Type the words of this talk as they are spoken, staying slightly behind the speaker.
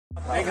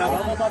Hey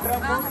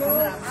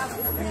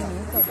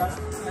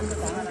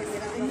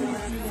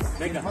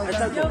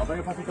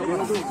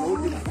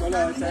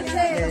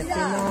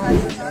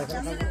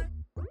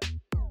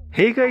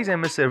guys,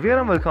 I'm Serkan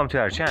and welcome to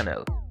our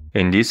channel.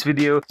 In this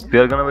video, we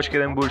are gonna watch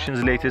Kerem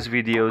Bursin's latest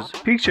videos,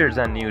 pictures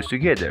and news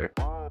together.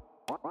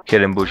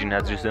 Kerem Bursin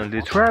has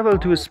recently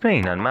traveled to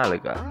Spain and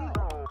Malaga.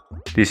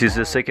 This is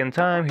the second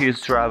time he is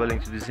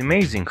traveling to this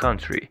amazing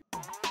country.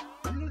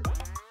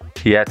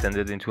 He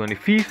attended the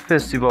 25th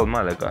Festival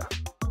Malaga.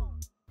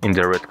 In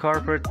the red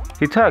carpet,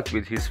 he talked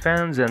with his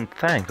fans and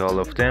thanked all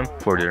of them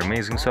for their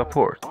amazing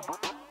support.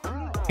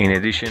 In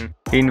addition,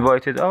 he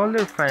invited all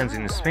their fans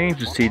in Spain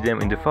to see them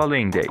in the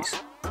following days.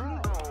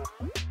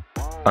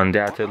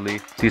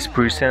 Undoubtedly, this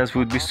presence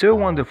would be so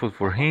wonderful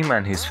for him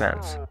and his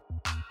fans.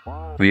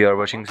 We are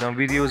watching some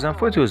videos and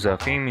photos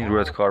of him in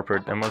red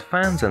carpet among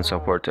fans and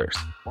supporters.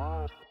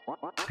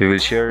 We will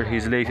share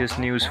his latest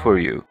news for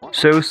you,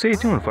 so stay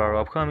tuned for our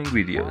upcoming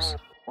videos.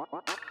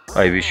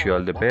 I wish you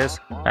all the best,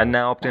 and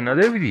now up to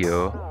another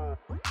video.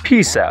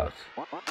 Peace out.